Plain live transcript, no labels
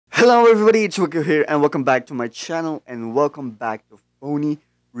Hello everybody, it's Weeku here and welcome back to my channel and welcome back to Phony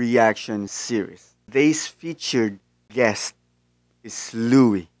Reaction Series. Today's featured guest is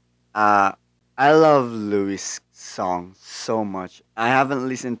Louie. Uh, I love Louie's song so much. I haven't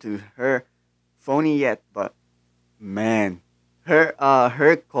listened to her Phony yet, but man, her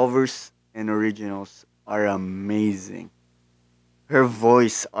covers and originals are amazing. Her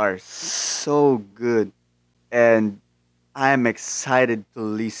voice are so good and I'm excited to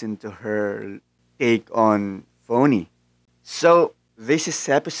listen to her take on Phony. So, this is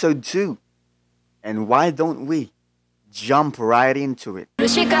episode 2, and why don't we jump right into it? 苦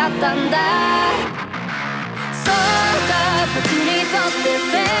しかったんだそうか僕にとって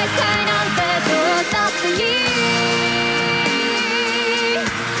正解なんてどうだっていい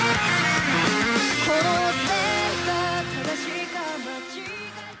この選択正しいか間違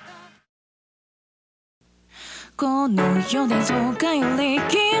いかこの世でそうかより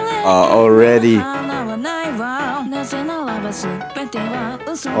綺麗 already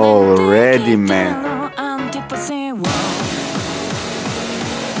already man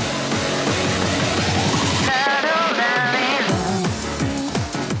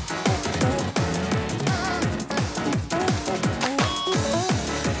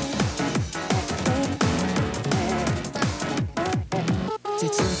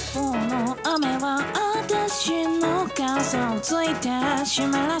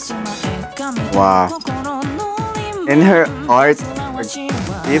Wow. And her art are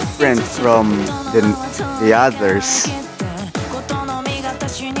different from the others.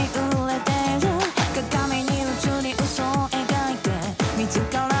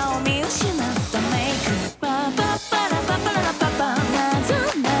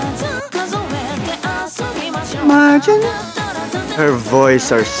 Imagine. Her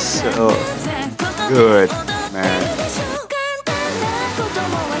voice are so good, man.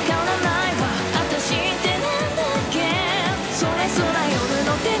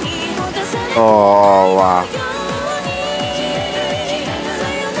 Oh, wow.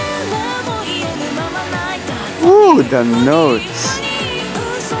 Ooh, the notes.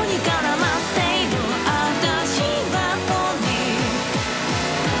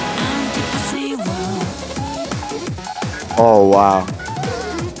 Oh, wow.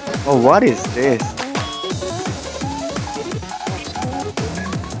 Oh, what is this?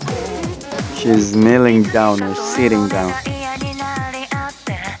 She's kneeling down or sitting down.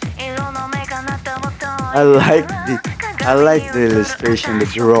 I like the illustration, the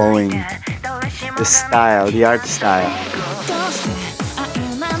drawing, the style, the art style.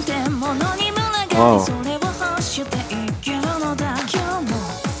 Oh.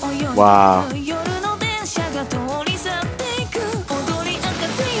 Wow.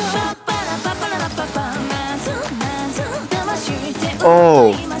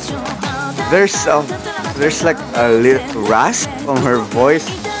 Oh. There's like a little rasp on her voice.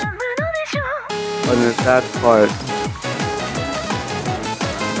 On that part.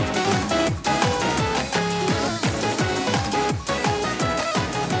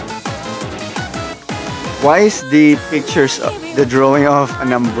 Why is the pictures, the drawing of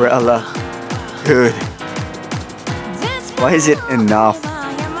an umbrella good? Why is it enough?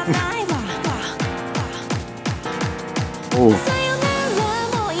 Oh.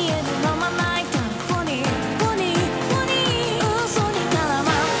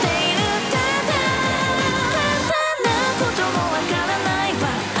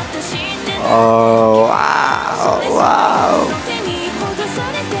 Oh, wow, wow.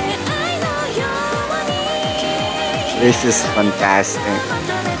 This is fantastic.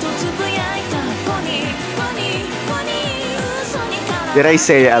 Did I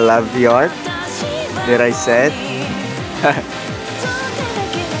say I love the art? Did I say it?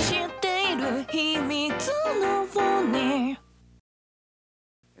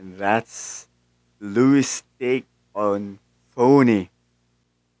 And that's Louis' take on Phony.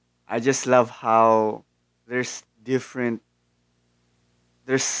 I just love how there's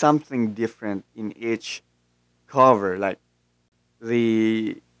something different in each cover. Like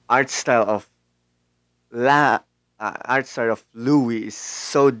the art style of Louis is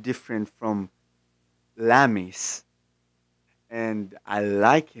so different from Lammy's, and I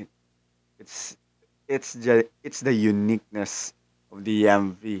like it. It's the uniqueness of the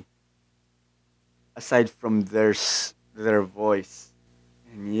MV. Aside from their voice.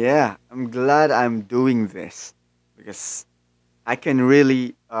 And yeah, I'm glad I'm doing this because I can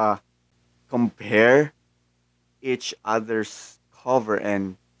really compare each other's cover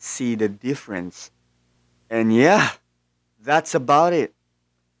and see the difference. And yeah, that's about it.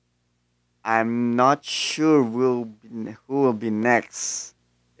 I'm not sure who will be next.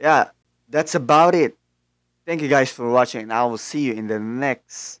 Yeah, that's about it. Thank you guys for watching, and I will see you in the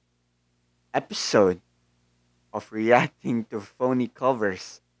next episode of reacting to phony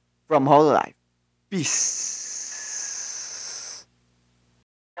covers from Hololive. Peace.